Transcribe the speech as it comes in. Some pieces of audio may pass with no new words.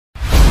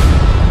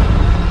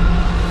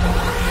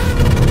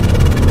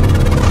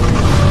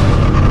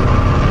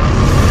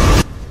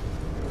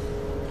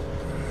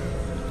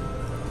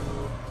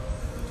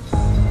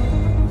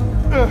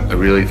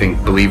really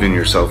think believing in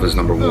yourself is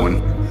number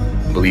one.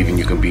 Believing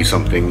you can be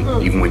something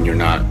even when you're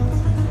not.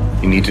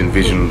 You need to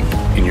envision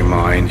in your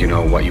mind, you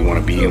know, what you want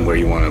to be and where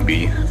you want to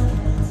be.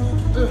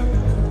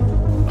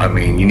 I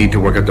mean, you need to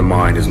work out the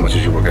mind as much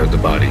as you work out the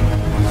body.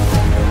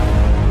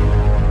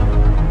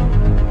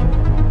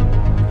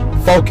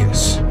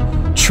 Focus.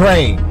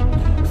 Train.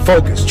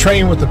 Focus.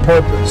 Train with a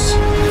purpose.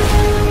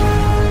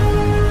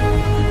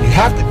 You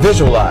have to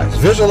visualize.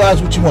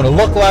 Visualize what you want to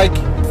look like.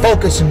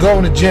 Focus and go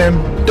in the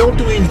gym. Don't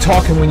do any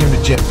talking when you're in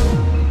the gym.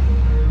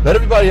 Let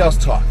everybody else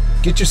talk.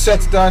 Get your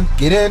sets done.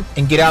 Get in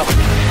and get out.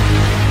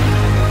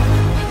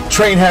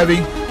 Train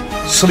heavy.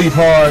 Sleep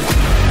hard.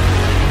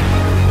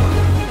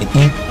 And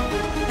eat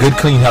good,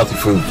 clean, healthy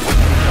food.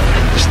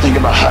 Just think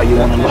about how you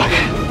want to look.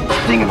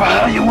 Think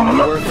about how you want to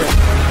look.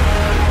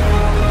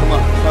 Come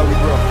on, how we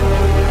grow.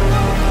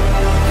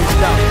 Get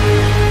down.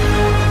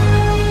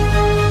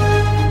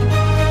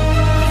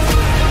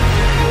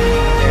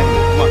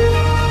 Come on.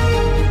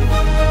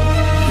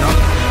 Jump.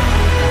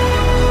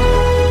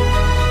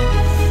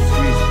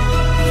 Squeeze.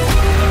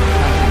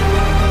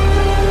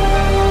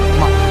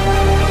 Come on.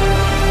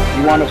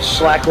 You want to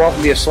slack off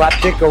and be a slap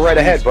chick? Go right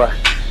ahead, bro.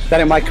 That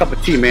ain't my cup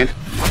of tea, man.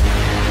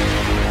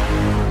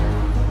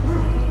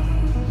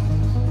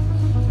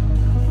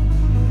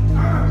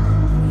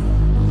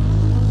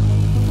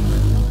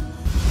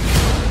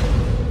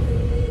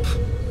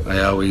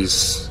 I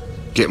always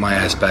get my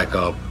ass back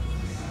up,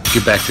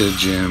 get back to the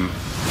gym,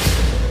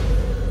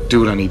 do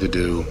what I need to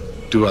do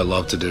what I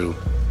love to do.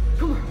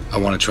 I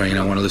want to train,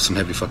 I want to lift some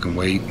heavy fucking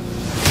weight.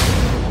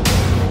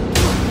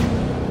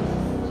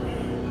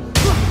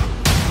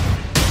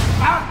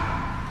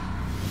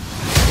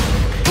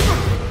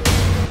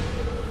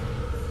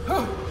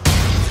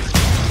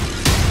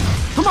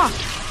 Come on.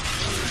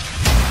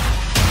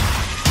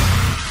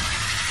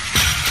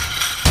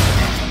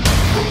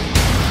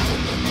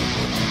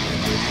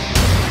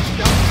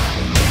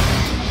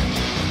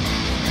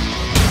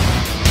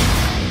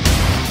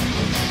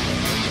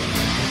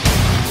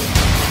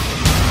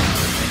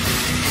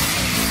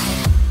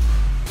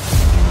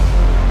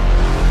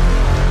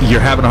 You're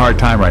having a hard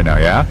time right now,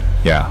 yeah?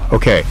 Yeah,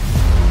 okay.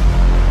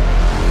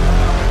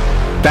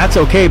 That's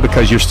okay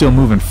because you're still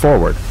moving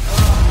forward.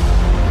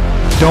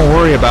 Don't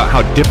worry about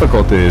how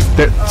difficult it is.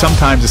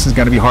 Sometimes this is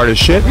going to be hard as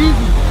shit.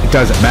 It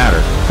doesn't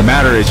matter. The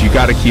matter is you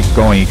got to keep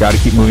going. You got to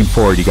keep moving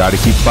forward. You got to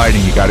keep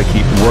fighting. You got to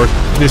keep work.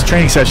 This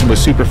training session was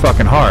super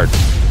fucking hard.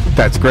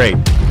 That's great.